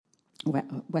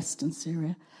Western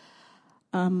Syria.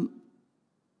 And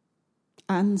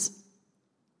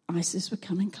ISIS were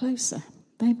coming closer.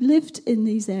 They've lived in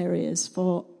these areas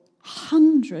for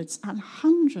hundreds and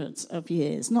hundreds of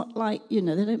years. Not like, they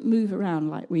don't move around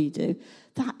like we do.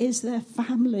 That is their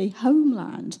family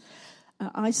homeland.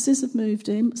 ISIS have moved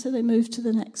in, so they moved to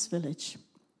the next village.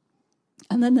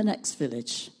 And then the next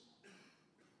village.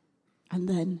 And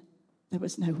then there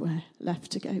was nowhere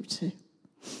left to go to.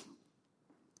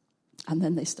 And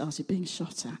then they started being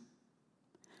shot at.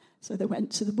 So they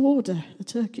went to the border, the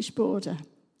Turkish border,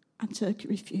 and Turkey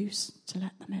refused to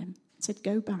let them in. Said,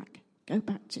 go back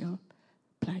to your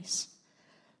place.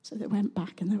 So they went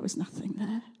back and there was nothing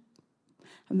there.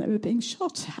 And they were being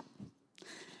shot at.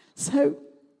 So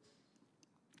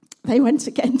they went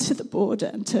again to the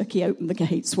border and Turkey opened the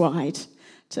gates wide.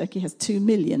 Turkey has 2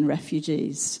 million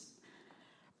refugees.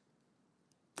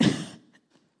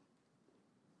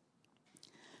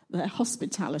 Their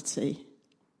hospitality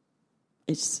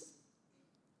is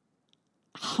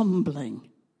humbling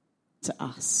to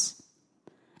us.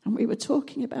 And we were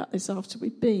talking about this after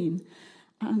we'd been,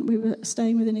 and we were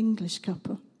staying with an English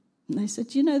couple. And they said,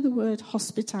 do you know the word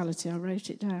hospitality? I wrote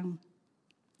it down.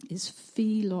 Is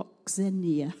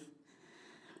philoxenia,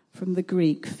 from the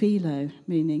Greek, philo,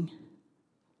 meaning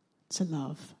to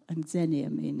love, and xenia,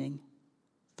 meaning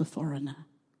the foreigner.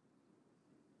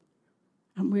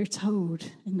 And we're told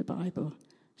in the Bible,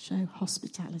 show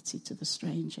hospitality to the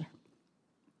stranger.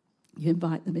 You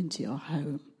invite them into your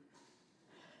home.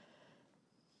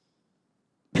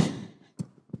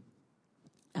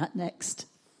 Next,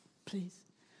 please.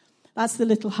 That's the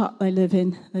little hut they live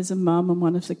in. There's a mum and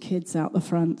one of the kids out the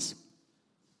front.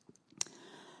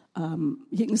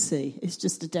 You can see it's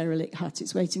just a derelict hut.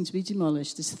 It's waiting to be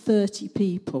demolished. There's 30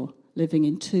 people living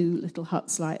in 2 little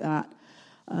huts like that.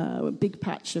 A big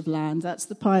patch of land. That's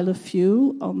the pile of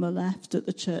fuel on the left that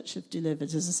the church have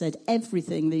delivered. As I said,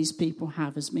 everything these people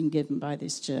have has been given by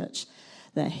this church.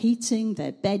 Their heating,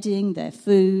 their bedding, their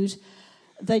food.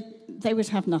 They would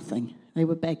have nothing. They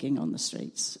were begging on the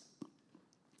streets.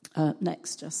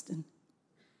 Next, Justin.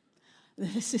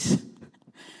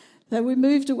 So we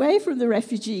moved away from the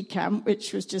refugee camp,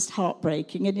 which was just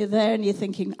heartbreaking. And you're there and you're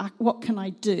thinking, what can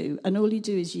I do? And all you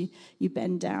do is you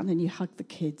bend down and you hug the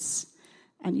kids.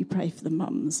 And you pray for the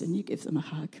mums and you give them a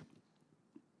hug.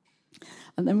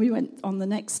 And then we went on the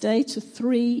next day to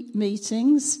 3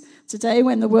 meetings. Today,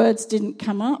 when the words didn't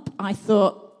come up, I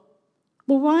thought,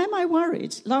 well, why am I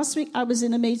worried? Last week I was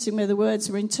in a meeting where the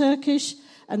words were in Turkish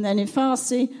and then in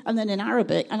Farsi and then in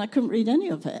Arabic, and I couldn't read any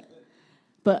of it.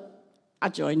 But I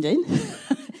joined in.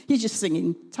 You just sing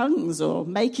in tongues or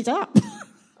make it up.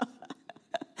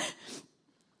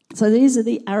 So these are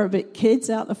the Arabic kids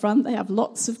out the front. They have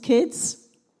lots of kids.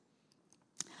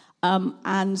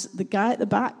 And the guy at the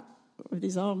back with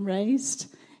his arm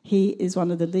raised, he is one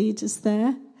of the leaders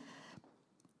there.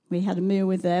 We had a meal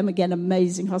with them, again,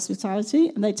 amazing hospitality,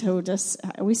 and they told us,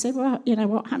 we said, well,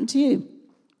 what happened to you?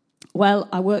 Well,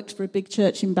 I worked for a big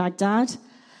church in Baghdad,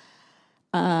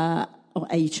 or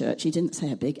a church, he didn't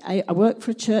say a big. I worked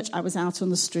for a church, I was out on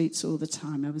the streets all the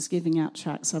time. I was giving out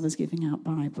tracts, I was giving out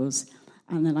Bibles,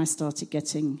 and then I started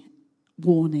getting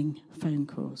warning phone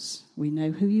calls. We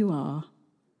know who you are.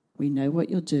 We know what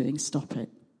you're doing. Stop it.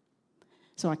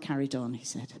 So I carried on, he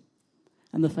said.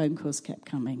 And the phone calls kept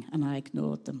coming, and I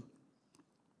ignored them.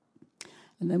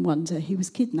 And then one day he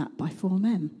was kidnapped by 4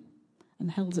 men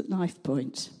and held at knife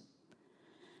point,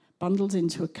 bundled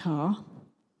into a car,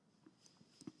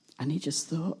 and he just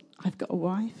thought, I've got a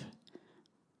wife.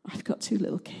 I've got 2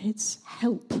 little kids.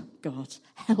 Help, God,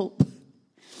 help.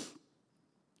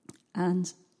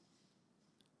 And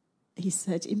he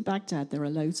said, in Baghdad, there are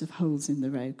loads of holes in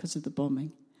the road because of the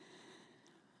bombing.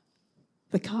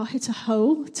 The car hit a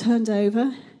hole, turned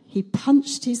over. He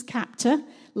punched his captor,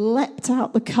 leapt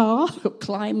out the car,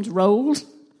 climbed, rolled,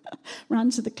 ran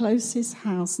to the closest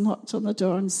house, knocked on the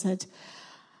door and said,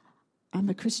 I'm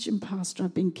a Christian pastor,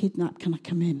 I've been kidnapped, can I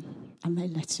come in? And they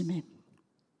let him in.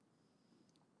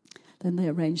 Then they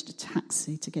arranged a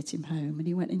taxi to get him home, and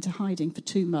he went into hiding for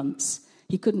 2 months.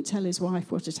 He couldn't tell his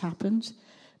wife what had happened,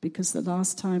 because the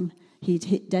last time he'd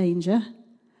hit danger,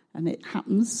 and it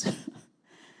happens,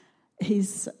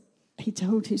 he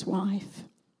told his wife,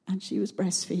 and she was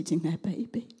breastfeeding their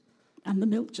baby, and the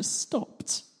milk just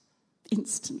stopped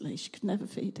instantly. She could never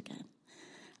feed again.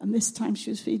 And this time she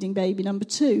was feeding baby number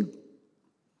 2.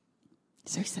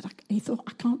 So he thought,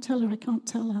 I can't tell her.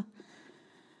 And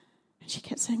she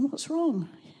kept saying, what's wrong?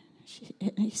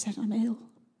 And he said, I'm ill.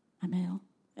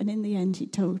 And in the end, he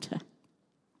told her.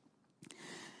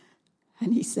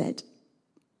 And he said,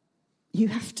 you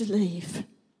have to leave.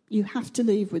 You have to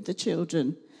leave with the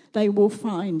children. They will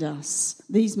find us.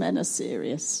 These men are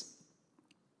serious.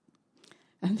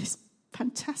 And this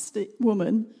fantastic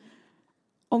woman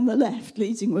on the left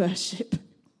leading worship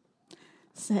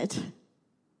said,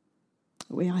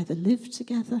 we either live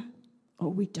together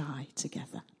or we die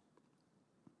together.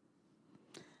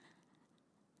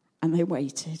 And they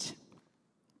waited.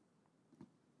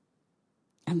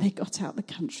 And they got out the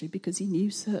country because he knew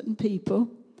certain people.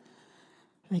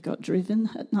 They got driven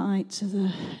at night to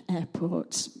the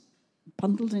airport,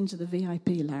 bundled into the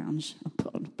VIP lounge and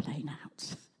put on a plane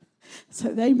out.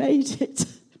 So they made it.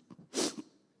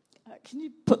 Can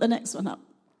you put the next one up,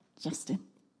 Justin?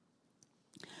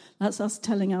 That's us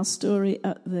telling our story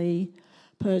at the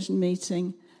Persian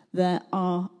meeting. There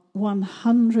are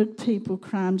 100 people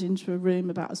crammed into a room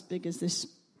about as big as this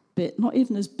bit, not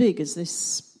even as big as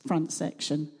this front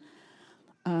section.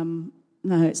 No,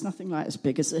 it's nothing like as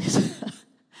big as this.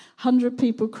 100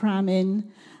 people cram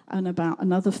in, and about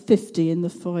another 50 in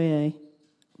the foyer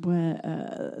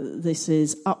where this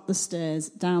is, up the stairs,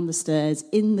 down the stairs,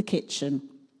 in the kitchen.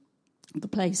 The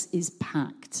place is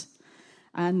packed.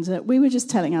 And we were just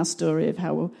telling our story of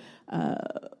how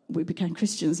we became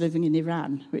Christians living in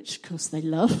Iran, which, of course, they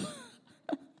love.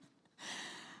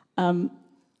 And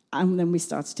then we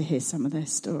started to hear some of their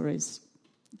stories.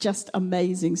 Just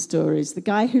amazing stories. The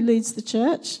guy who leads the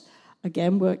church,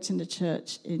 again, worked in a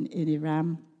church in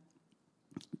Iran,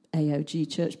 AOG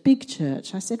church, big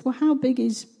church. I said, well, how big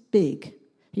is big?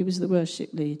 He was the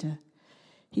worship leader.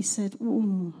 He said,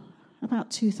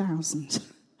 about 2,000.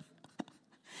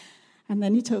 And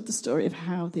then he told the story of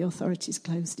how the authorities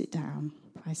closed it down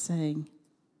by saying,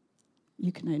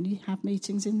 you can only have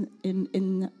meetings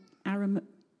in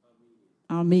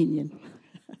Armenian,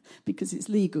 because it's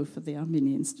legal for the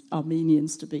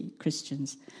Armenians to be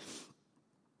Christians.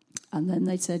 And then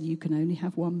they said, you can only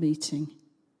have one meeting.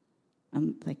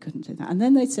 And they couldn't do that. And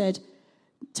then they said,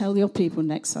 tell your people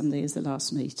next Sunday is the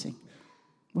last meeting.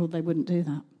 Well, they wouldn't do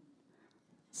that.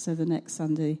 So the next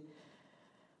Sunday,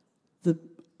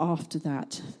 after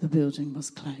that, the building was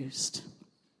closed.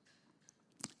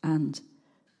 And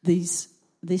this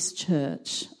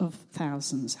church of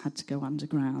thousands had to go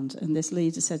underground. And this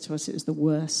leader said to us it was the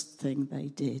worst thing they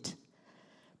did,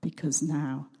 because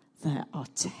now there are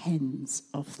tens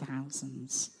of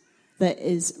thousands. There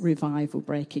is revival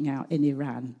breaking out in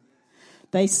Iran.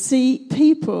 They see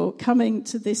people coming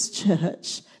to this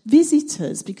church,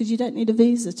 visitors, because you don't need a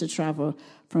visa to travel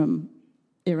from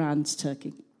Iran to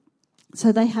Turkey.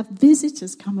 So they have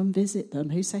visitors come and visit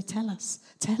them who say, tell us.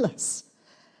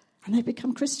 And they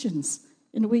become Christians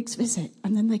in a week's visit,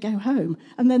 and then they go home,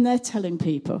 and then they're telling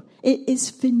people. It is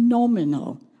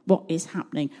phenomenal what is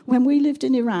happening. When we lived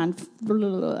in Iran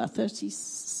 38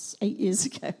 years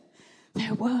ago,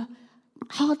 there were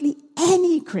hardly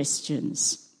any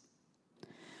Christians.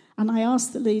 And I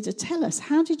asked the leader, tell us,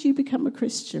 how did you become a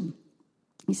Christian?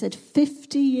 He said,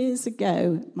 50 years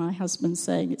ago, my husband's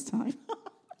saying it's time.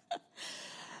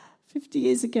 50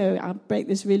 years ago, I'll break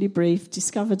this really brief,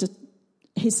 discovered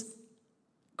his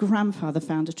grandfather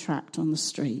found a tract on the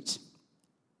street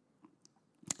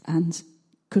and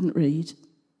couldn't read,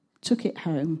 took it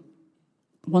home,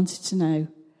 wanted to know,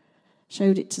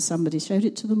 showed it to somebody, showed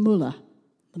it to the mullah.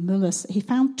 The mullah, he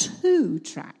found 2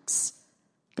 tracts.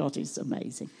 God is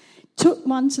amazing. Took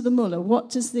one to the mullah. What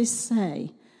does this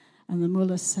say? And the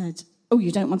mullah said, oh,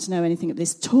 you don't want to know anything of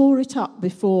this. Tore it up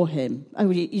before him. Oh,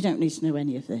 you don't need to know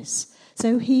any of this.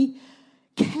 So he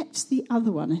kept the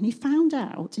other one, and he found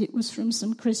out it was from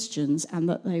some Christians and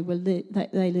that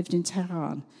they lived in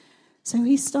Tehran. So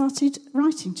he started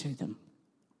writing to them.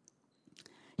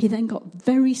 He then got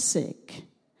very sick.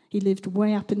 He lived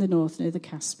way up in the north near the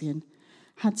Caspian.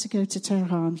 Had to go to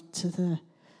Tehran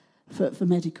for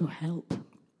medical help.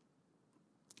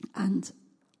 And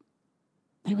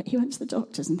he went to the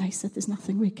doctors, and they said, there's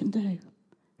nothing we can do. He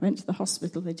went to the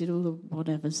hospital, they did all the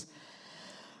whatevers.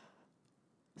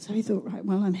 So he thought, right,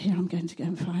 well, I'm here, I'm going to go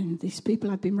and find these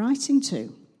people I've been writing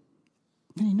to.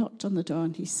 And he knocked on the door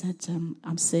and he said,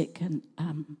 I'm sick and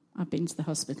I've been to the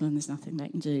hospital and there's nothing they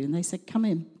can do. And they said, come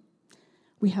in.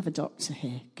 We have a doctor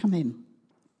here. Come in.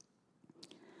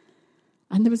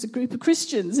 And there was a group of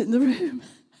Christians in the room.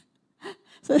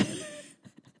 So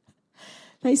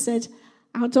they said,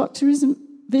 our doctor isn't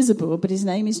visible, but his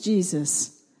name is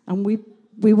Jesus. And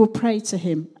we will pray to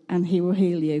him and he will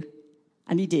heal you.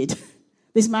 And he did.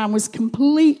 This man was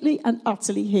completely and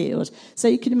utterly healed. So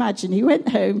you can imagine, he went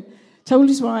home, told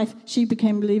his wife, she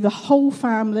became a believer, whole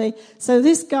family. So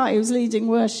this guy who's leading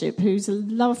worship, who's a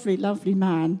lovely, lovely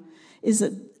man, is a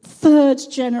 3rd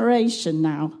generation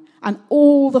now. And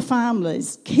all the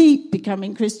families keep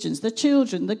becoming Christians. The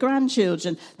children, the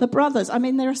grandchildren, the brothers. I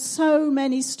mean, there are so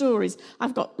many stories.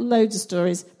 I've got loads of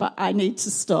stories, but I need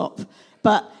to stop.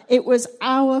 But it was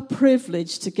our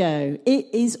privilege to go.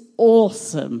 It is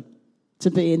awesome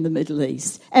to be in the Middle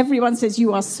East. Everyone says,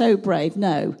 you are so brave.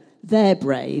 No, they're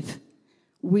brave.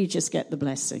 We just get the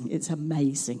blessing. It's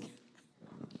amazing.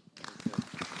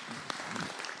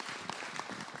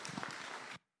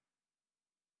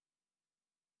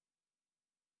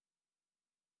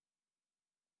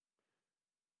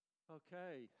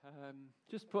 Okay,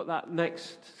 just put that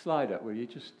next slide up, will you?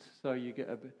 Just so you get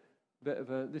a bit of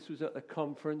a... This was at the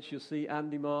conference. You'll see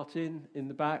Andy Martin in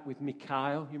the back with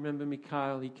Mikhail. You remember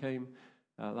Mikhail? He came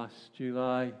last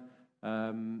July.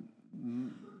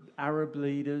 Arab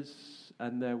leaders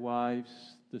and their wives.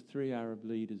 The 3 Arab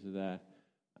leaders are there.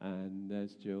 And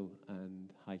there's Jill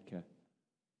and Heike.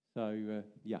 So,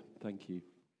 yeah, thank you.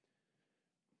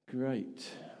 Great.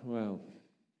 Well...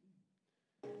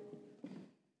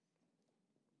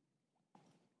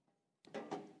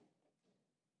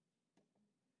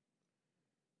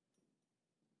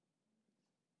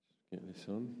 Get this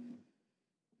on.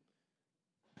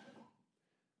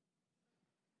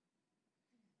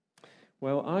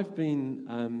 Well, I've been,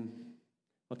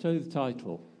 I'll tell you the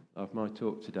title of my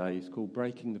talk today. It's called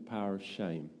Breaking the Power of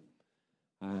Shame.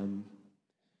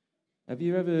 Have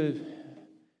you ever,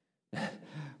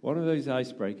 one of those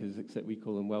icebreakers, except we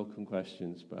call them welcome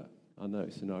questions, but I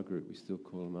notice in our group we still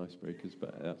call them icebreakers,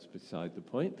 but that's beside the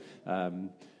point.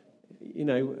 You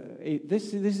know,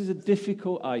 this is a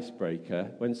difficult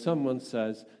icebreaker when someone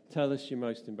says, tell us your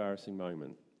most embarrassing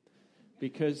moment.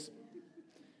 Because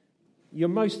your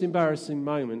most embarrassing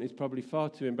moment is probably far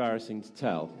too embarrassing to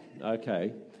tell,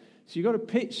 okay? So you've got to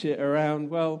pitch it around,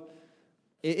 well,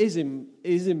 it is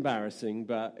embarrassing,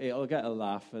 but it'll get a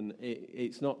laugh, and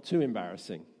it's not too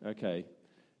embarrassing, okay?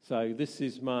 So this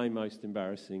is my most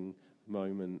embarrassing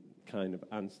moment kind of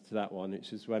answer to that one,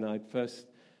 which is when I first...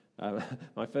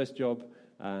 my first job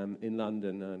in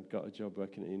London, I got a job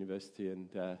working at university, and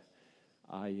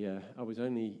I was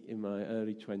only in my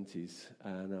early 20s,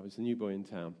 and I was a new boy in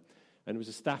town. And it was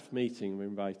a staff meeting, we were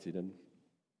invited,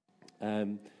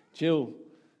 and Jill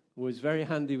was very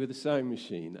handy with a sewing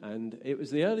machine, and it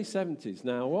was the early 70s.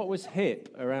 Now, what was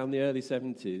hip around the early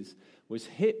 70s was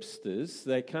hipsters.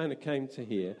 They kind of came to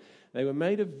here. They were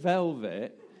made of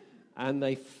velvet, and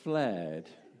they flared.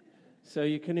 So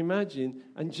you can imagine,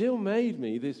 and Jill made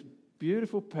me this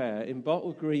beautiful pair in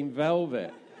bottle green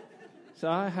velvet. So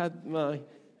I had my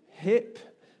hip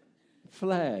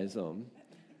flares on,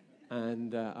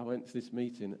 and I went to this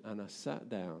meeting, and I sat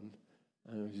down,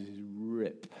 and it was this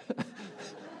rip.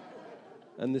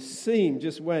 And the seam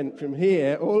just went from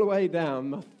here all the way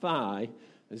down my thigh,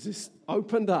 as this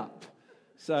opened up.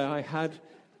 So I had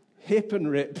hip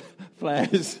and rip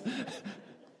flares.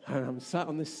 And I'm sat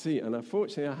on this seat, and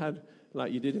unfortunately I had,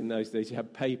 like you did in those days, you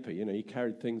had paper, you know, you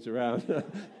carried things around.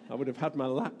 I would have had my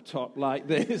laptop like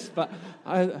this, but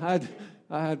I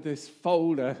had this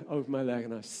folder over my leg,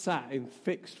 and I sat in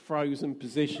fixed, frozen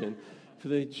position for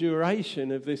the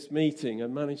duration of this meeting. I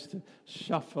managed to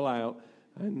shuffle out,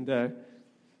 and,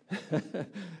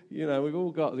 you know, we've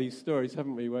all got these stories,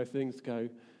 haven't we, where things go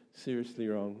seriously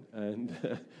wrong.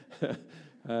 And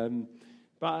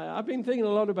but I've been thinking a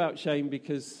lot about shame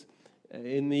because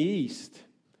in the East,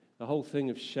 the whole thing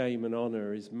of shame and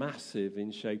honor is massive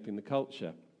in shaping the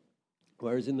culture.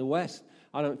 Whereas in the West,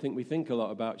 I don't think we think a lot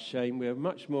about shame. We're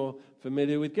much more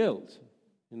familiar with guilt.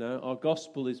 You know, our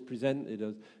gospel is presented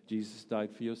as Jesus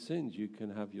died for your sins. You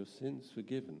can have your sins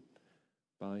forgiven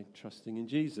by trusting in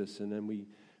Jesus. And then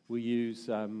we use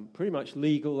pretty much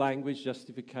legal language,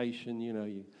 justification, you know,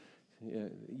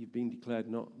 you've been declared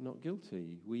not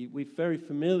guilty. We're very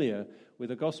familiar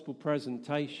with a gospel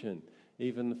presentation,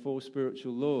 even the 4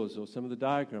 spiritual laws or some of the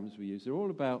diagrams we use. They're all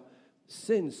about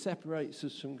sin separates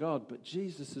us from God, but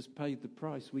Jesus has paid the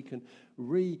price. We can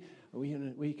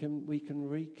reconnect.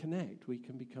 We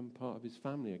can become part of His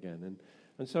family again.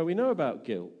 And so we know about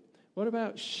guilt. What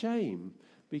about shame?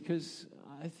 Because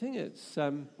I think it's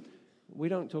we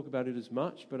don't talk about it as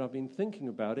much, but I've been thinking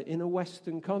about it in a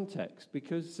Western context.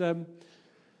 Because,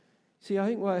 see, I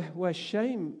think where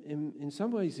shame in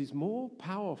some ways is more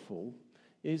powerful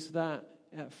is that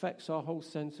it affects our whole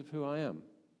sense of who I am.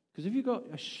 Because if you've got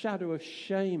a shadow of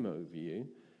shame over you,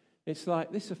 it's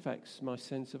like this affects my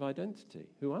sense of identity.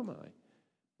 Who am I?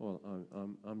 Well,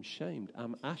 I'm shamed.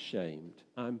 I'm ashamed.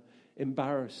 I'm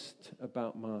embarrassed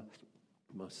about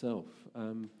myself.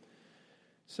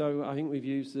 So I think we've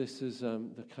used this as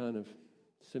the kind of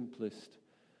simplest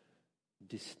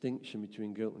distinction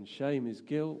between guilt and shame is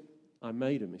guilt. I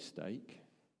made a mistake.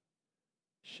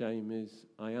 Shame is,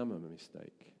 I am a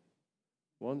mistake.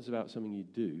 One's about something you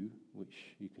do,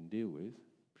 which you can deal with,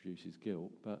 produces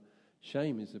guilt, but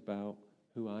shame is about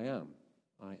who I am.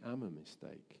 I am a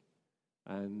mistake.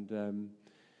 And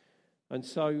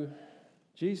so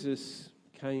Jesus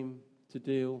came to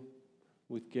deal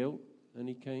with guilt, and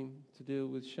he came to deal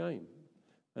with shame.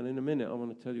 And in a minute, I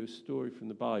want to tell you a story from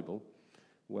the Bible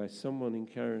where someone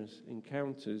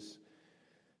encounters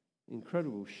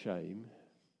incredible shame,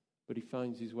 but he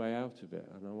finds his way out of it.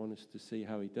 And I want us to see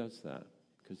how he does that,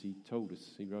 because he told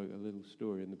us, he wrote a little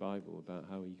story in the Bible about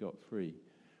how he got free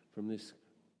from this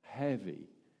heavy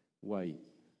weight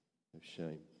of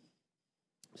shame.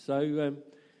 So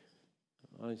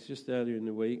I was just earlier in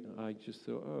the week, I just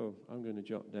thought, I'm going to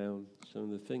jot down some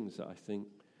of the things that I think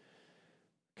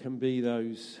can be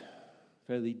those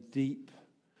fairly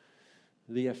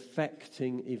deeply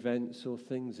affecting events or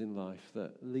things in life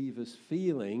that leave us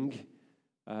feeling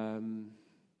our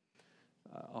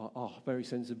very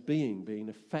sense of being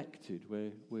affected.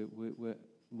 We're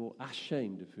more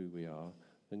ashamed of who we are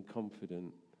than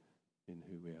confident in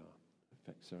who we are. It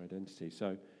affects our identity.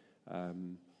 So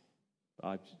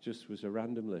I just was a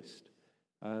random list.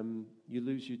 You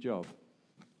lose your job.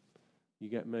 You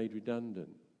get made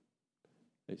redundant.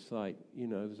 It's like,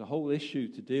 there's a whole issue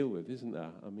to deal with, isn't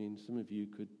there? I mean, some of you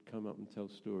could come up and tell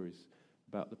stories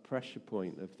about the pressure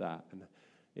point of that. And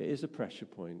it is a pressure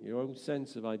point. Your own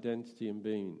sense of identity and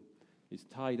being is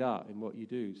tied up in what you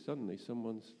do. Suddenly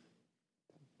someone's,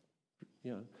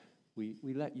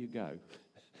 we let you go.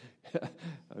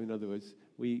 In other words,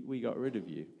 we got rid of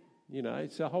you.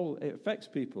 It affects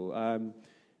people.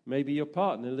 Maybe your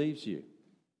partner leaves you.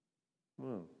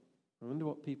 Well, I wonder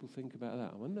what people think about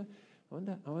that. I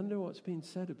wonder what's been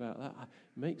said about that. It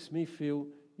makes me feel,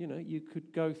 you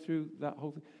could go through that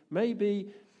whole thing.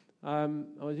 Maybe I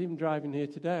was even driving here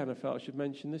today and I felt I should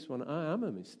mention this one. I am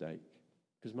a mistake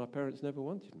because my parents never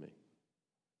wanted me.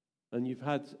 And you've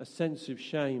had a sense of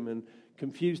shame and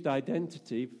confused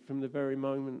identity from the very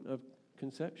moment of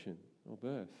conception or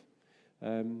birth.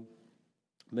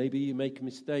 Maybe you make a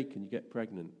mistake and you get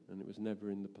pregnant and it was never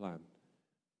in the plan.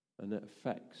 And it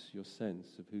affects your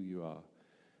sense of who you are.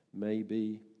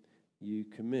 Maybe you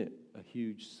commit a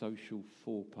huge social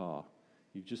faux pas.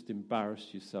 You've just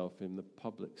embarrassed yourself in the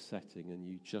public setting and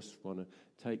you just want to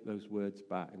take those words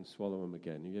back and swallow them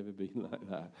again. Have you ever been like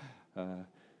that?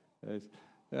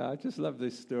 I just love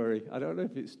this story. I don't know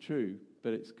if it's true,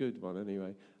 but it's a good one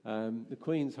anyway. The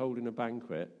Queen's holding a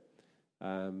banquet.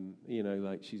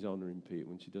 Like she's honouring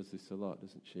people, and she does this a lot,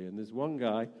 doesn't she? And there's one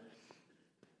guy,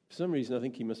 for some reason I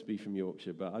think he must be from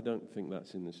Yorkshire, but I don't think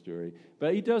that's in the story.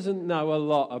 But he doesn't know a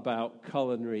lot about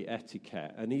culinary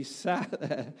etiquette, and he's sat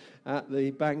there at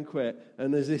the banquet,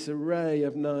 and there's this array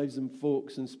of knives and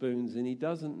forks and spoons, and he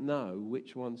doesn't know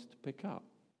which ones to pick up.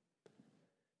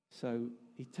 So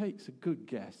he takes a good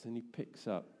guess, and he picks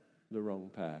up the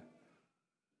wrong pair.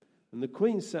 And the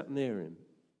Queen sat near him,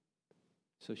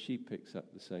 so she picks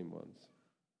up the same ones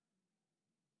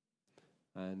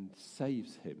and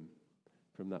saves him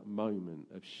from that moment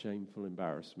of shameful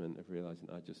embarrassment of realizing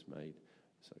I just made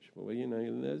such. Well,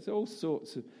 there's all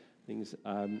sorts of things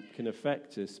can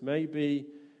affect us. Maybe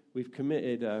we've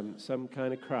committed some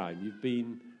kind of crime. You've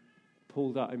been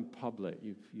pulled out in public.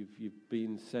 You've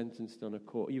been sentenced on a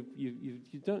court.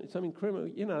 You've done something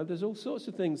criminal. There's all sorts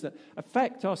of things that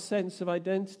affect our sense of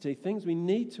identity, things we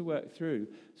need to work through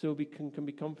so we can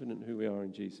be confident who we are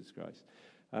in Jesus Christ.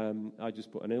 I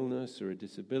just put an illness or a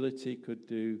disability could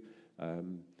do.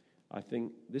 I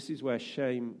think this is where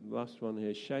shame, last one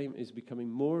here, shame is becoming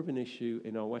more of an issue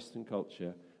in our Western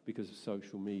culture because of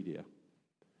social media.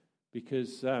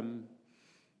 Because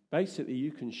basically,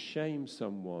 you can shame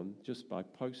someone just by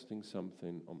posting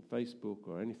something on Facebook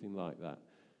or anything like that,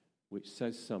 which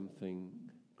says something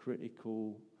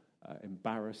critical,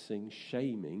 embarrassing,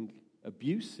 shaming,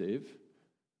 abusive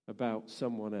about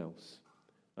someone else.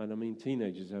 And I mean,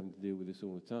 teenagers are having to deal with this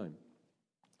all the time.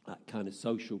 That kind of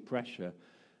social pressure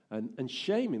and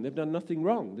shaming. They've done nothing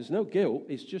wrong. There's no guilt.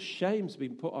 It's just shame's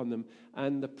been put on them.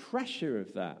 And the pressure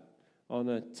of that on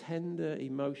a tender,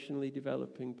 emotionally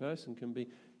developing person can be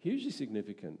hugely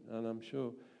significant, and I'm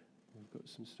sure we've got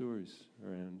some stories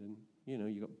around, and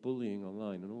you've got bullying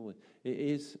online and all that. It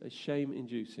is a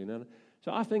shame-inducing, and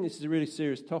so I think this is a really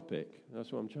serious topic.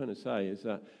 That's what I'm trying to say, is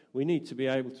that we need to be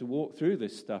able to walk through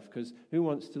this stuff, because who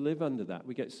wants to live under that?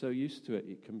 We get so used to it.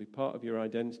 It can be part of your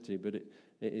identity, but it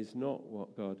is not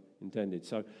what God intended.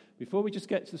 So before we just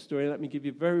get to the story, let me give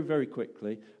you very, very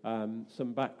quickly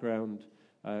some background.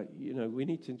 We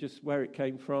need to just where it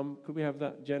came from. Could we have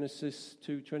that Genesis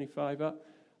 2:25 up?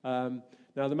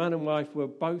 Now, the man and wife were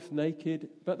both naked,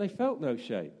 but they felt no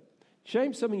shame.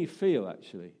 Shame's something you feel,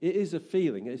 actually. It is a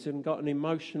feeling. It's got an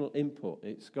emotional input.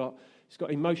 It's got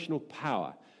emotional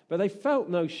power. But they felt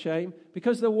no shame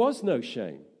because there was no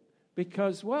shame.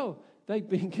 Because, well, they'd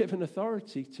been given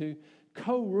authority to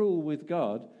co-rule with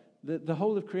God the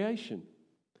whole of creation.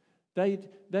 They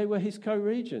were his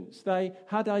co-regents. They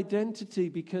had identity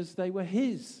because they were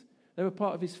his. They were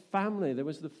part of his family. There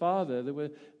was the father. There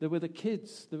were the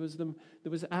kids. There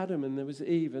was Adam and there was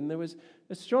Eve. And there was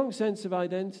a strong sense of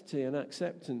identity and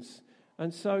acceptance.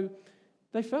 And so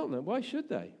they felt that. Why should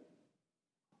they?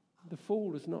 The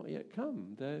fall has not yet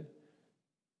come. There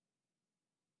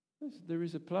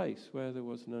is a place where there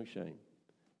was no shame.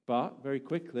 But very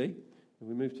quickly, when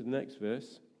we move to the next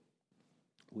verse,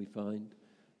 we find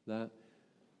that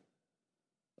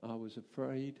I was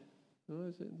afraid.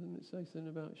 Oh, didn't it say something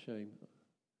about shame?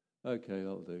 Okay,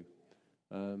 that'll do.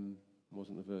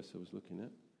 Wasn't the verse I was looking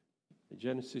at.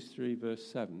 Genesis 3, verse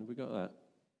 7. Have we got that?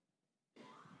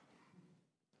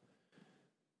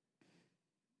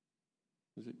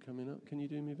 Is it coming up? Can you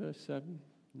do me verse 7?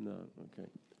 No, okay.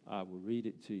 I will read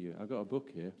it to you. I've got a book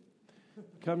here.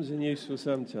 Comes in useful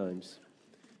sometimes.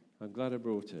 I'm glad I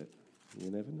brought it.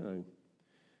 You never know.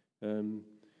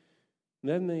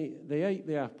 Then they ate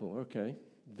the apple, okay.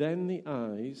 Then the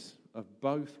eyes of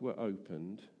both were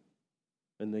opened,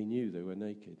 and they knew they were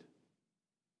naked.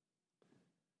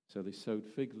 So they sewed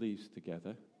fig leaves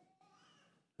together,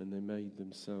 and they made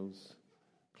themselves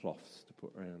cloths to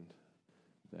put around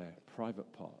their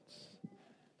private parts.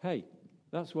 Hey,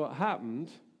 that's what happened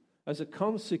as a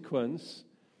consequence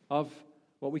of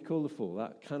what we call the fall,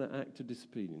 that kind of act of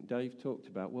disobedience. Dave talked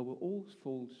about, well, we'll all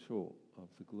fall short of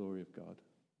the glory of God.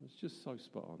 It's just so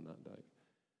spot on that, Dave.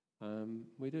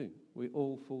 We do. We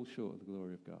all fall short of the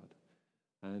glory of God.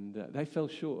 And they fell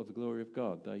short of the glory of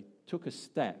God. They took a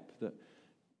step that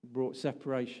brought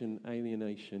separation,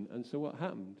 alienation. And so what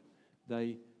happened?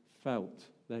 They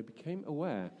became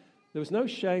aware. There was no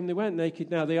shame. They weren't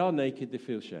naked. Now they are naked. They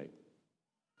feel shame.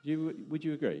 Would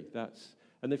you agree?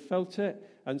 And they felt it.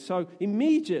 And so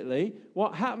immediately,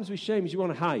 what happens with shame is you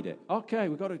want to hide it. Okay,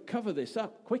 we've got to cover this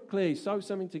up quickly, sew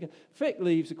something together. Fig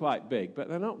leaves are quite big, but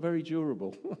they're not very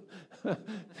durable.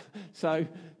 So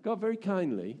God very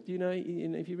kindly, do you know,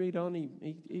 if you read on,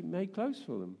 he made clothes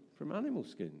for them from animal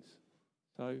skins.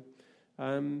 So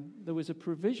there was a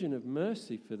provision of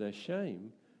mercy for their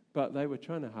shame, but they were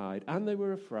trying to hide, and they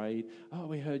were afraid. Oh,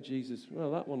 we heard Jesus,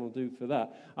 well, that one will do for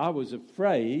that. I was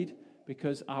afraid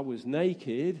because I was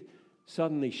naked,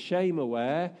 suddenly shame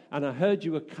aware, and I heard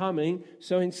you were coming.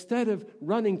 So instead of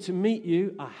running to meet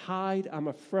you, I hide, I'm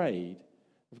afraid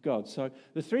of God. So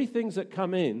the three things that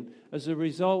come in as a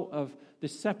result of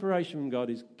this separation from God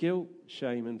is guilt,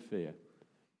 shame, and fear.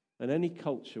 And any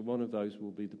culture, one of those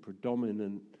will be the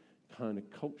predominant kind of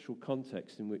cultural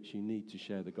context in which you need to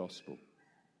share the gospel.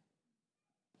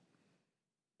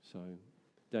 So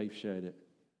Dave shared it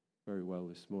very well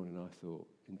this morning, I thought,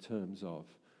 in terms of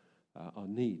our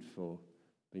need for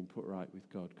being put right with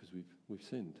God because we've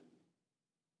sinned.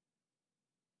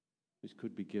 This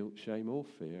could be guilt, shame, or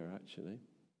fear, actually,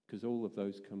 because all of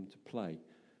those come to play.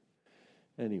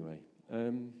 Anyway,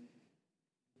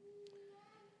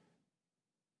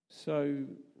 so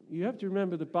you have to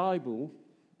remember the Bible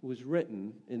was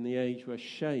written in the age where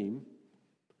shame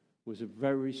was a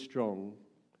very strong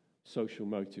social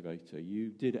motivator. You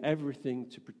did everything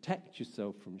to protect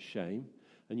yourself from shame,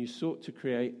 and you sought to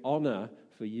create honor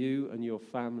for you and your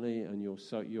family and your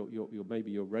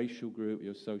maybe your racial group,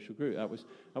 your social group. That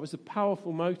was a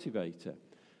powerful motivator.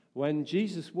 When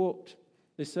Jesus walked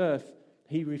this earth,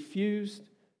 he refused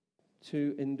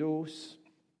to endorse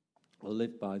or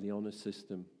live by the honor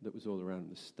system that was all around,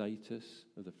 the status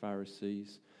of the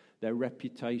Pharisees, their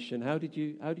reputation. How did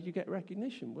you get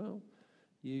recognition? Well,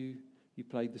 you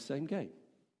played the same game,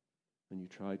 and you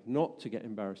tried not to get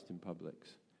embarrassed in public.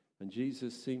 And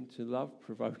Jesus seemed to love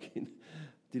provoking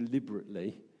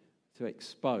deliberately to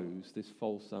expose this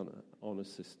false honor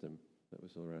system that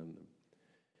was all around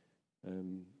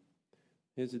them.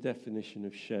 Here's a definition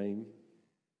of shame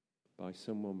by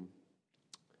someone,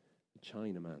 a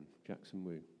Chinaman, Jackson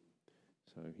Wu,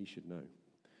 so he should know.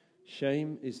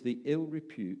 Shame is the ill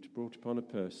repute brought upon a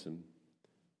person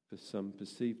for some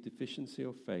perceived deficiency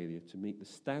or failure to meet the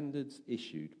standards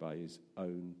issued by his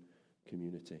own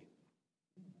community.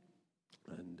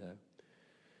 And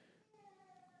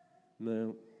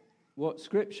now, what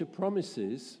Scripture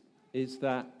promises is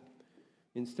that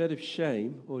instead of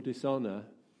shame or dishonor,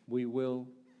 we will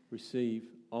receive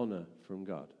honor from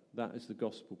God. That is the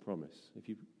gospel promise.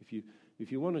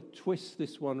 If you want to twist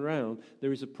this one round,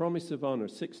 there is a promise of honor.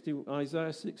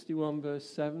 Isaiah 61 verse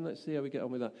 7, let's see how we get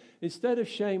on with that. Instead of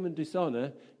shame and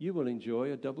dishonor, you will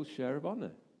enjoy a double share of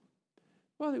honor.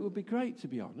 Well, it would be great to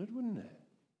be honored, wouldn't it?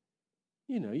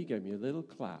 You know, you gave me a little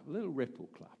clap, a little ripple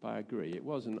clap. I agree. It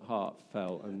wasn't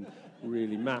heartfelt and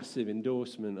really massive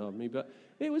endorsement of me, but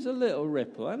it was a little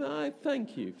ripple, and I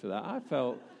thank you for that. I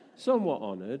felt somewhat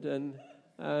honored, and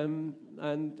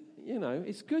you know,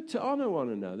 it's good to honor one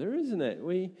another, isn't it?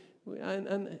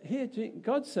 And here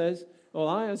God says, well,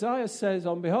 Isaiah says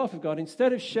on behalf of God,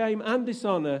 instead of shame and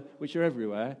dishonor, which are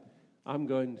everywhere, I'm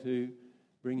going to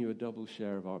bring you a double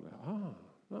share of honor.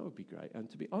 That would be great. And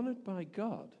to be honored by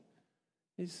God,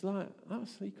 it's like,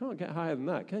 you can't get higher than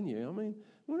that, can you? I mean,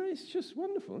 well, it's just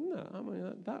wonderful, isn't it? I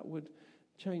mean, that would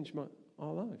change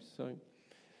our lives.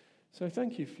 So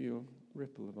thank you for your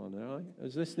ripple of honor. I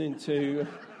was listening to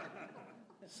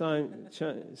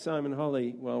Simon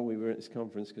Holly while we were at this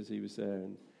conference because he was there,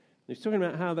 and he was talking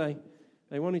about how they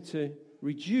wanted to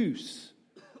reduce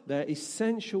their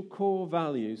essential core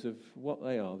values of what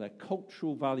they are, their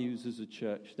cultural values as a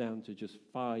church, down to just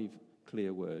 5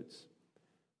 clear words.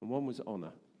 And one was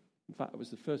honor. In fact, it was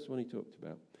the first one he talked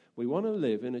about. We want to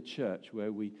live in a church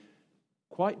where we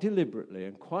quite deliberately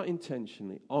and quite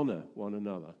intentionally honor one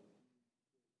another.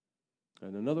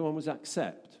 And another one was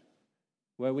accept,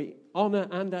 where we honor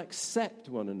and accept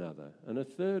one another. And a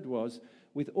third was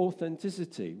with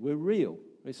authenticity. We're real.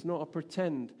 It's not a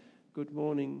pretend, good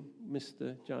morning,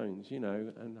 Mr. Jones, you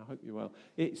know, and I hope you're well.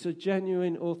 It's a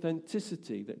genuine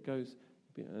authenticity that goes,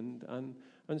 and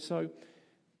so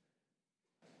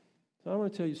I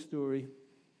want to tell you a story,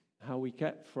 how we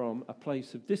get from a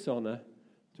place of dishonor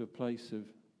to a place of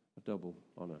a double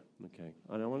honor. Okay,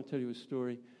 and I want to tell you a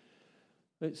story.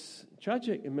 It's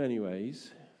tragic in many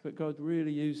ways, but God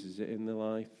really uses it in the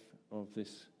life of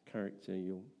this character.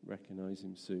 You'll recognize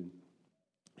him soon.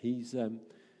 He's a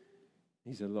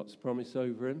lot's promise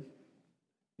over him.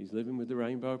 He's living with the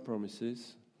rainbow of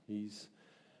promises. He's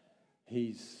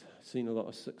seen a lot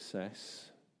of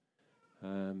success,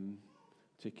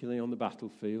 particularly on the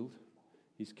battlefield.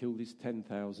 He's killed his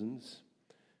 10,000s,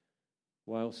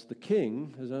 whilst the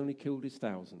king has only killed his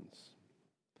thousands.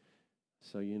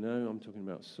 So you know I'm talking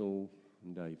about Saul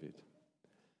and David.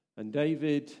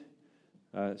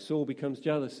 And Saul becomes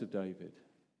jealous of David,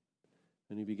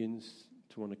 and he begins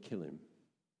to want to kill him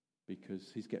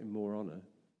because he's getting more honor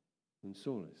than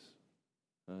Saul is.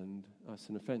 And that's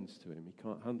an offense to him. He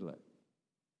can't handle it.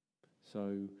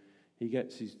 So he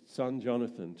gets his son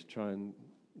Jonathan to try and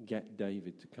get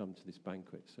David to come to this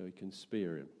banquet so he can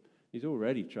spear him. He's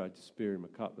already tried to spear him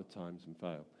a couple of times and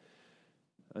failed.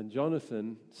 And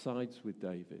Jonathan sides with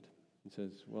David and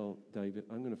says, well, David,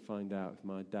 I'm going to find out if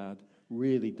my dad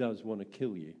really does want to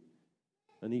kill you.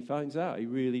 And he finds out he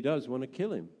really does want to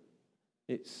kill him.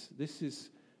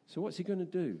 So what's he going to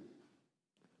do?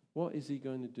 What is he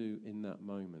going to do in that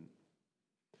moment?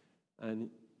 And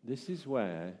this is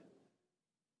where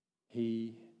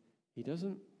he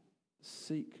doesn't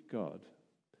seek God,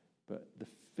 but the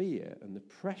fear and the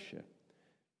pressure.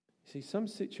 See, some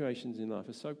situations in life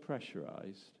are so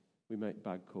pressurized, we make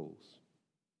bad calls.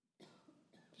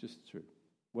 It's just true.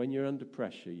 When you're under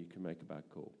pressure, you can make a bad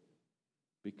call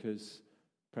because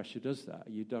pressure does that.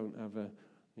 You don't have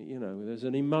there's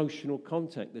an emotional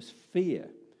contact. There's fear.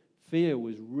 Fear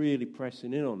was really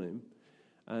pressing in on him.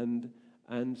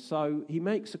 And so he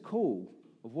makes a call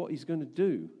of what he's going to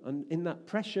do. And in that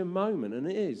pressure moment, and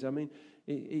it is, I mean,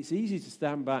 it's easy to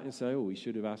stand back and say, oh, he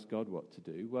should have asked God what to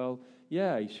do. Well,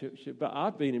 yeah, he should. But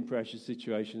I've been in pressure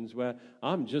situations where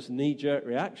I'm just knee-jerk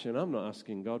reaction. I'm not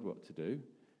asking God what to do.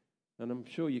 And I'm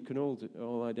sure you can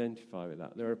all identify with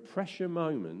that. There are pressure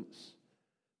moments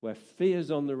where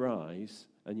fear's on the rise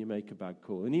and you make a bad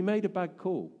call. And he made a bad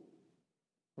call.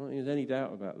 I don't think there's any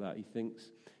doubt about that. He thinks,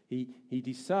 he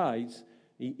decides,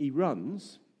 he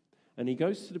runs, and he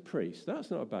goes to the priest.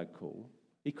 That's not a bad call.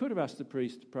 He could have asked the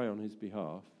priest to pray on his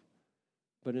behalf,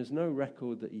 but there's no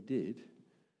record that he did.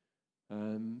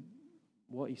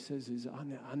 What he says is,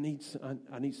 I need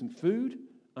some food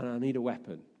and I need a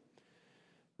weapon.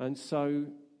 And so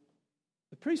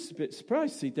the priest's a bit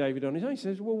surprised to see David on his own. He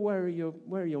says, well, where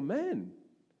are your men?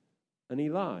 And he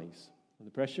lies. At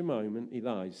the pressure moment, he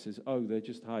lies. He says, oh, they're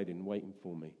just hiding, waiting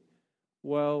for me.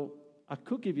 Well, I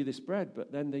could give you this bread,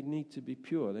 but then they need to be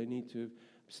pure. They need to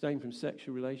abstain from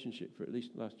sexual relationship for at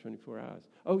least the last 24 hours.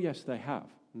 Oh, yes, they have.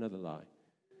 Another lie.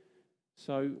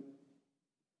 So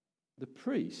the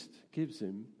priest gives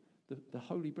him the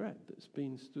holy bread that's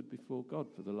been stood before God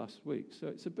for the last week. So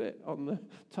it's a bit on the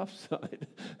tough side.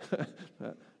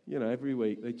 every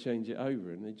week they change it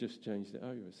over, and they just changed it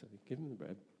over. So they give him the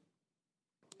bread.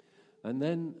 And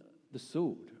then the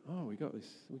sword. Oh, we got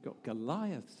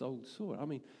Goliath's old sword. I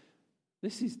mean,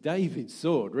 this is David's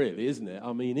sword, really, isn't it?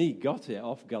 I mean, he got it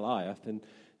off Goliath, and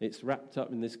it's wrapped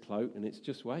up in this cloak, and it's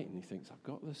just waiting. He thinks, I've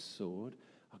got the sword,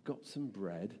 I've got some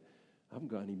bread, I haven't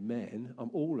got any men,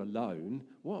 I'm all alone.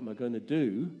 What am I going to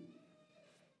do?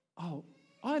 Oh,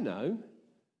 I know.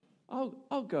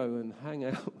 I'll go and hang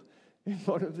out in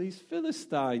one of these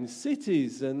Philistine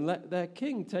cities and let their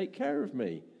king take care of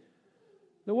me.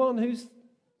 The one whose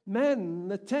men,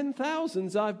 the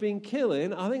 10,000s I've been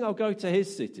killing, I think I'll go to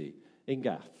his city in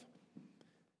Gath.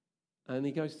 And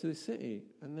he goes to the city,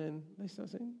 and then they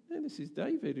start saying, this is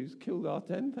David who's killed our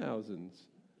 10,000s.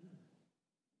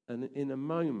 And in a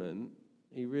moment,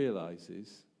 he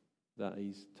realizes that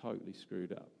he's totally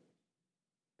screwed up.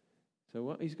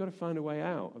 So he's got to find a way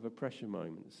out of a pressure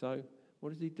moment. So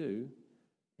what does he do?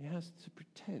 He has to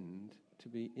pretend to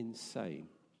be insane,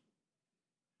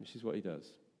 which is what he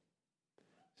does.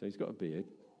 So he's got a beard.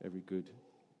 Every good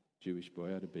Jewish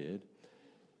boy had a beard.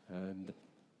 And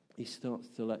he starts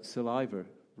to let saliva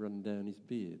run down his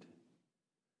beard.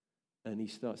 And he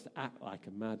starts to act like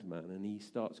a madman. And he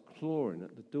starts clawing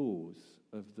at the doors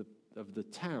of the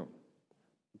town,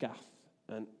 Gath.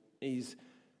 And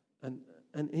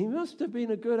he must have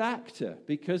been a good actor,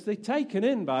 because they're taken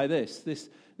in by this.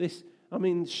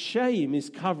 Shame is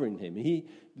covering him.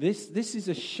 This is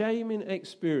a shaming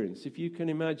experience. If you can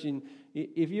imagine,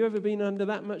 have you ever been under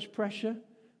that much pressure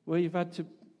where you've had to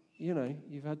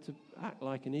act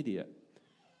like an idiot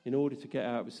in order to get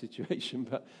out of a situation?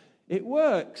 But it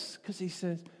works, because he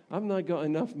says, I've not got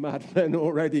enough madmen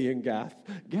already in Gath.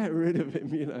 Get rid of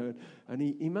him, And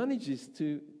he manages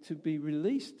to be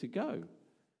released to go,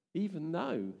 even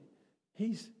though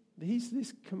he's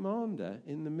this commander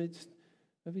in the midst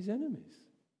of his enemies.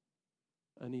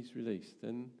 And he's released.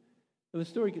 And the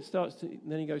story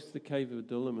then he goes to the cave of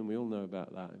Adullam, and we all know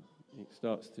about that. It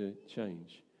starts to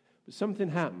change. But something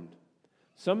happened.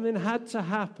 Something had to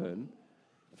happen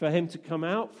for him to come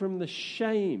out from the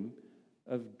shame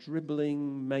of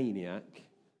dribbling maniac,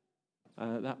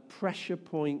 that pressure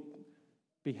point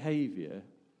behavior,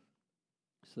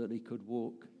 so that he could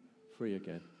walk free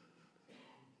again.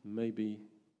 Maybe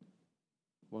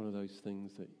one of those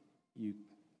things that you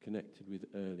connected with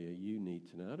earlier, you need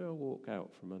to know. How do I walk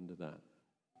out from under that?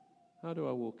 How do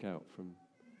I walk out from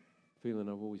feeling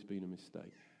I've always been a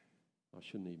mistake? I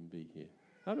shouldn't even be here.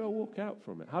 How do I walk out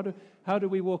from it? How do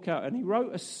we walk out? And he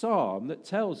wrote a psalm that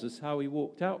tells us how he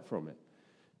walked out from it.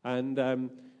 And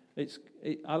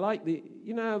I like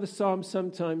how the psalms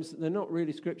sometimes, they're not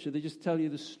really scripture, they just tell you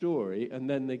the story and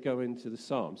then they go into the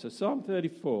psalm. So Psalm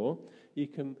 34, you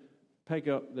can peg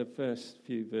up the first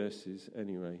few verses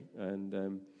anyway. And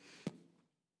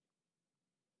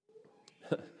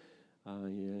I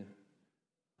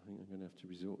think I'm going to have to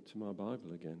resort to my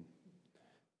Bible again.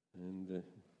 And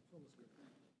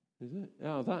is it?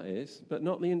 Oh, that is, but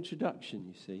not the introduction,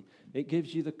 you see. It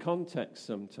gives you the context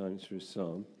sometimes for a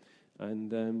psalm.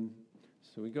 And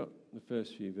so we got the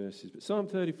first few verses. But Psalm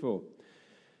 34,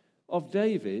 of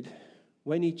David,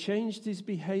 when he changed his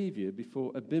behavior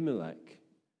before Abimelech,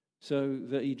 so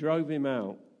that he drove him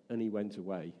out and he went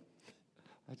away.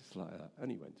 I just like that. And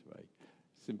he went away.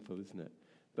 Simple, isn't it?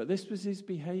 But this was his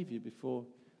behavior before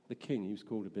the king. He was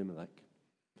called Abimelech.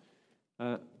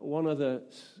 One other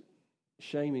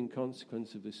shaming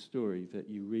consequence of this story that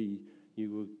you read,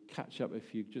 you will catch up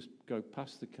if you just go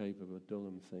past the cave of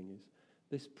Adullam thing, is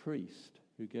this priest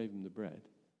who gave him the bread,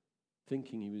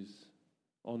 thinking he was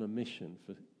on a mission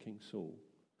for King Saul,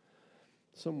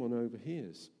 someone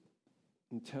overhears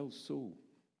and tells Saul.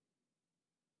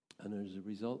 And as a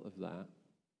result of that,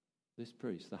 this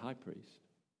priest, the high priest,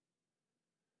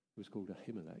 who was called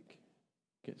Ahimelech,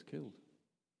 gets killed.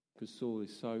 Because Saul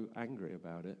is so angry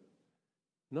about it.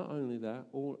 Not only that,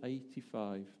 all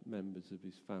 85 members of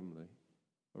his family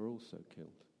are also killed.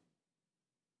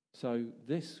 So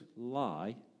this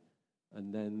lie,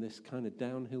 and then this kind of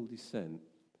downhill descent,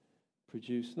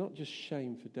 produced not just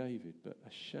shame for David, but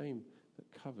a shame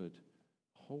that covered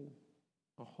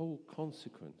a whole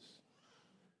consequence.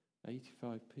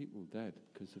 85 people dead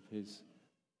because of his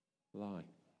lie.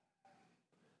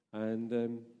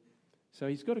 And so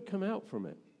he's got to come out from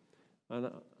it.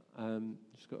 And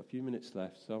just got a few minutes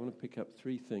left, so I want to pick up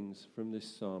 3 things from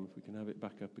this psalm, if we can have it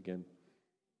back up again.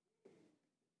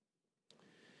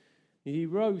 He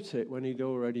wrote it when he'd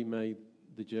already made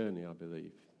the journey, I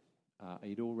believe.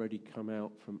 He'd already come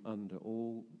out from under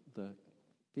all the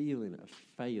feeling of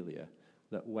failure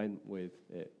that went with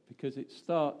it. Because it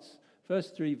starts,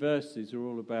 first 3 verses are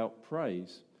all about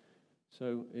praise.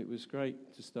 So it was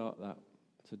great to start that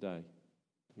today,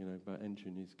 by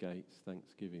entering his gates,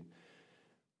 thanksgiving.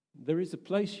 There is a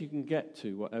place you can get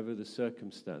to, whatever the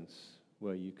circumstance,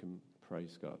 where you can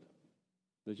praise God.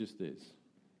 There just is.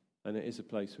 And it is a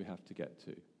place we have to get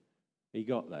to. He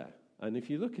got there. And if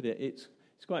you look at it, it's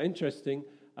quite interesting.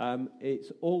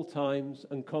 It's all times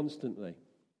and constantly.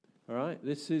 All right?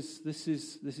 This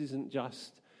isn't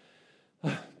just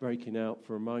breaking out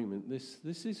for a moment.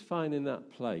 This is finding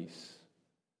that place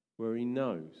where he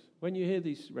knows. When you hear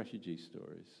these refugee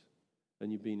stories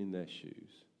and you've been in their shoes,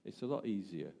 it's a lot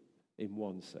easier, in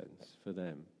one sense, for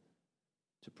them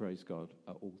to praise God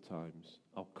at all times.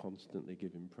 I'll constantly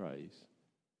give him praise,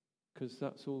 because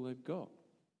that's all they've got.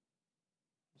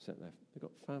 They've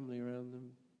got family around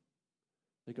them.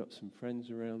 They've got some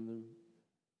friends around them.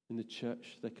 In the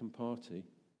church, they can party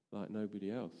like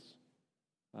nobody else.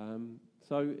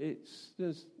 So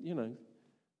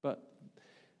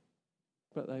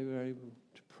but they were able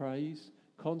to praise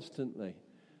constantly.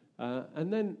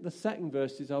 And then the second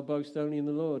verse is, I'll boast only in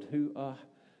the Lord, who are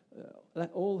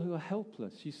all who are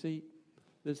helpless. You see,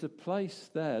 there's a place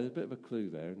there, there's a bit of a clue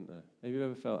there, isn't there? Have you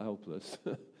ever felt helpless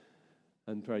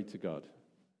and prayed to God?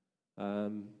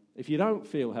 If you don't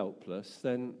feel helpless,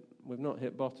 then we've not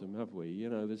hit bottom, have we?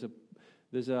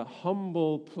 There's a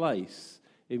humble place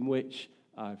in which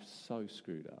I've so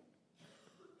screwed up.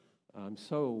 I'm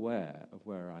so aware of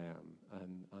where I am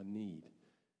and I need.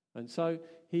 And so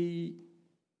he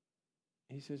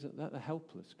says, let the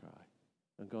helpless cry,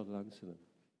 and God will answer them.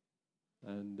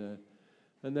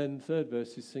 And then the third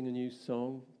verse is, sing a new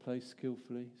song, play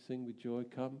skillfully, sing with joy,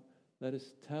 come. Let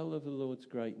us tell of the Lord's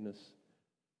greatness.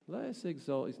 Let us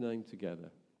exalt his name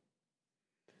together.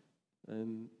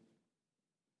 And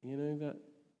that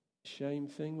shame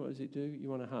thing, what does it do? You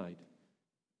want to hide.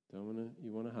 You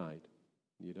want to hide.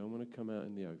 You don't want to come out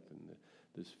in the open.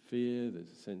 There's fear, there's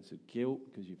a sense of guilt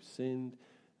because you've sinned,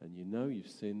 and you know you've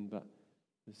sinned, but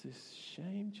there's this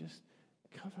shame, just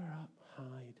cover up,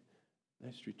 hide,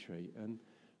 let's retreat.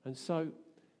 And so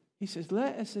he says,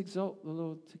 let us exalt the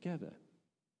Lord together.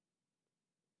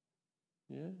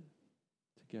 Yeah,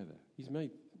 together. He's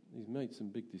made some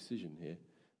big decision here.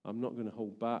 I'm not going to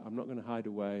hold back. I'm not going to hide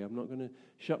away. I'm not going to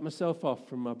shut myself off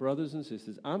from my brothers and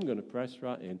sisters. I'm going to press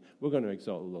right in. We're going to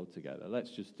exalt the Lord together. Let's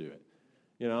just do it.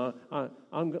 I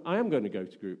am going to go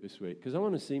to group this week because I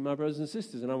want to see my brothers and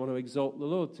sisters and I want to exalt the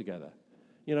Lord together.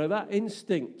 That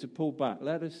instinct to pull back,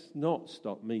 let us not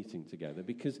stop meeting together,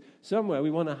 because somewhere we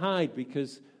want to hide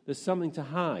because there's something to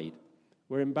hide.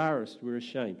 We're embarrassed. We're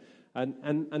ashamed.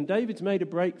 And David's made a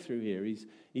breakthrough here.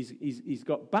 He's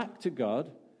got back to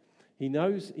God. He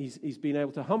knows he's been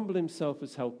able to humble himself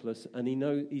as helpless, and he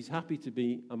knows he's happy to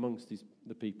be amongst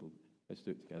the people. Let's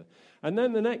do it together. And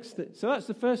then the next thing, so that's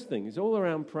the first thing. It's all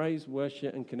around praise,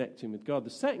 worship, and connecting with God. The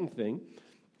second thing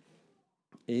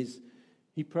is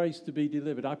he prays to be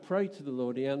delivered. I prayed to the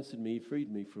Lord, he answered me, he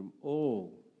freed me from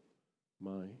all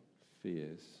my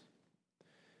fears.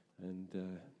 And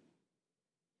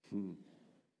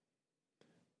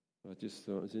I just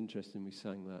thought it was interesting we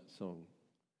sang that song.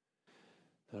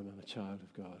 I'm a child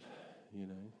of God,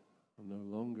 I'm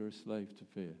no longer a slave to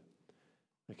fear.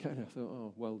 I thought,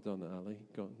 oh, well done, Ali.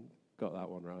 Got that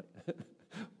one right.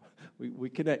 we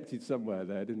connected somewhere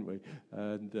there, didn't we?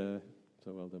 And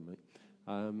so well done, mate.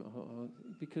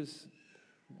 Because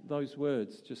those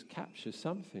words just capture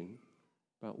something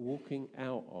about walking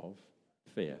out of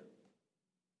fear.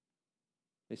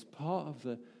 It's part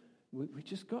of we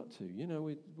just got to,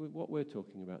 what we're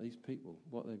talking about, these people,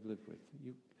 what they've lived with.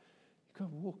 You've got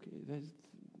to walk.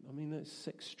 That's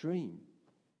extreme.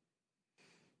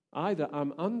 Either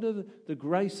I'm under the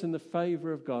grace and the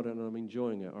favour of God and I'm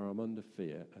enjoying it, or I'm under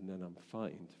fear and then I'm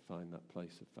fighting to find that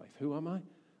place of faith. Who am I?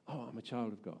 Oh, I'm a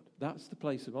child of God. That's the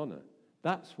place of honour.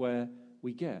 That's where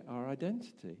we get our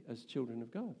identity as children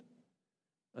of God.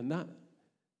 And that,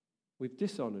 we've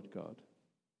dishonoured God.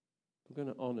 We're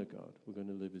going to honour God. We're going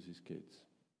to live as his kids.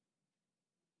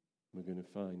 We're going to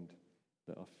find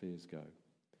that our fears go.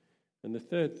 And the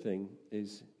third thing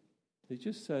is, he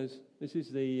just says, this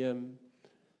is the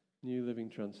New Living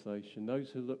Translation,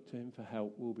 those who look to him for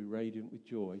help will be radiant with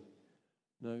joy.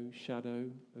 No shadow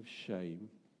of shame,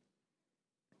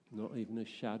 not even a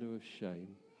shadow of shame,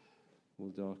 will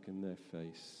darken their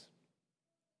face.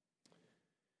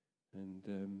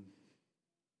 And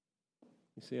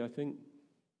you see, I think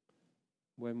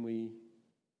when we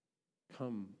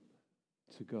come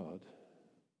to God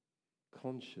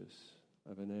conscious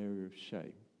of an area of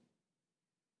shame,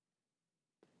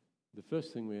 the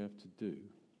first thing we have to do,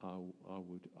 I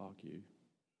would argue,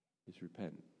 is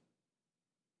repent.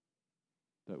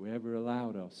 that we ever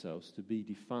allowed ourselves to be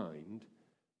defined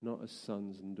not as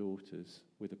sons and daughters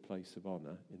with a place of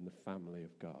honor in the family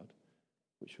of God,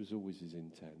 which was always his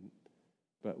intent,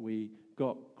 but we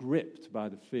got gripped by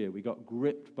the fear. We got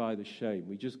gripped by the shame.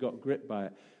 We just got gripped by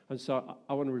it. And so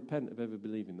I want to repent of ever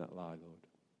believing that lie, Lord.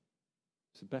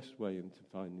 It's the best way into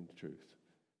finding the truth.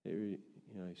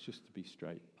 It's just to be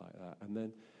straight like that. And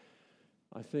then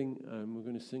I think we're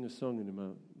going to sing a song in a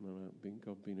moment,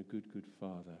 God being a good, good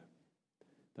Father.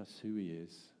 That's who he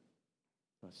is.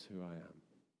 That's who I am.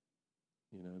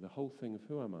 The whole thing of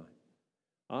who am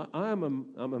I? I'm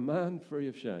a man free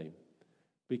of shame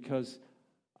because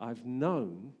I've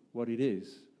known what it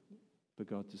is for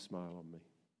God to smile on me.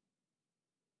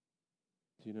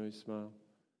 Do you know his smile?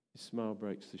 His smile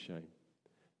breaks the shame.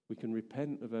 We can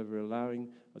repent of ever allowing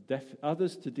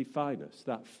others to define us,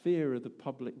 that fear of the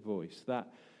public voice, that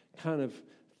kind of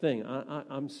thing.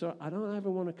 I'm sorry. I don't ever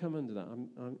want to come under that.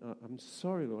 I'm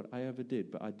sorry, Lord, I ever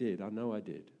did, but I did. I know I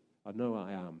did. I know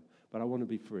I am. But I want to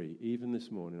be free. Even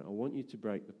this morning, I want you to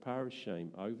break the power of shame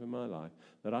over my life,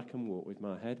 that I can walk with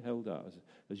my head held up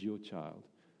as your child.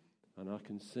 And I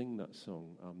can sing that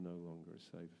song, I'm no longer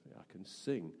a slave. I can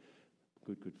sing,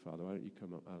 good, good Father. Why don't you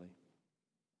come up, Ali,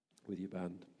 with your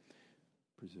band,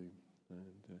 presume.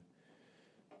 And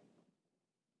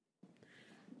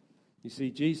you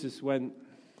see, Jesus went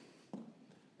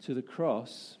to the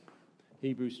cross.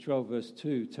 Hebrews 12 verse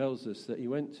 2 tells us that he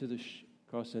went to the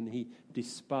cross and he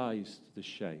despised the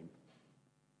shame.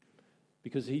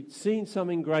 Because he'd seen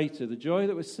something greater, the joy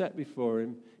that was set before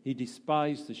him, he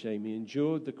despised the shame. He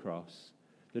endured the cross,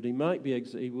 that he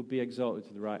would be exalted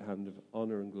to the right hand of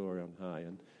honor and glory on high.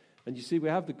 And you see, we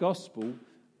have the gospel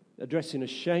addressing a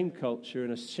shame culture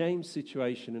and a shame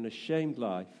situation and a shamed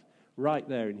life right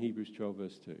there in Hebrews 12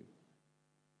 verse 2.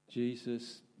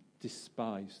 Jesus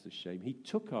despised the shame. He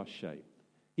took our shame.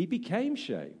 He became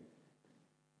shame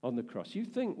on the cross. You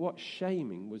think what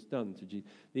shaming was done to Jesus.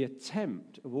 The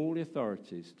attempt of all the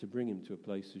authorities to bring him to a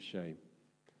place of shame.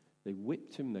 They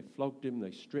whipped him, they flogged him,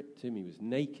 they stripped him, he was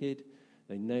naked.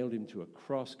 They nailed him to a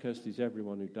cross. Cursed is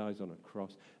everyone who dies on a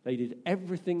cross. They did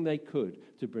everything they could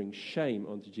to bring shame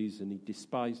onto Jesus, and he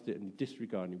despised it and he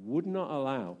disregarded it. He would not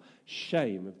allow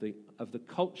shame of the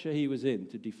culture he was in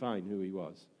to define who he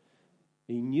was.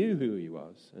 He knew who he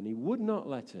was, and he would not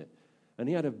let it. And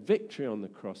he had a victory on the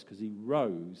cross because he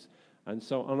rose. And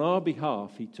so on our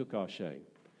behalf, he took our shame.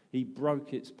 He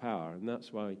broke its power. And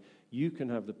that's why you can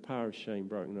have the power of shame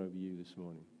broken over you this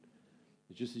morning.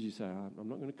 Just as you say, I'm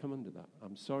not going to come under that.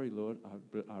 I'm sorry, Lord.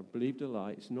 I believed a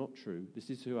lie. It's not true. This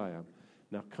is who I am.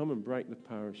 Now come and break the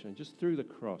power of shame. Just through the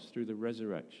cross, through the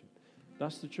resurrection.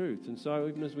 That's the truth. And so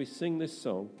even as we sing this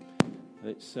song,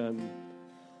 it's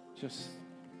just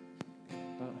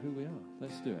about who we are.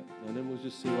 Let's do it. And then we'll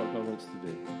just see what God wants to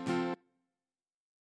do.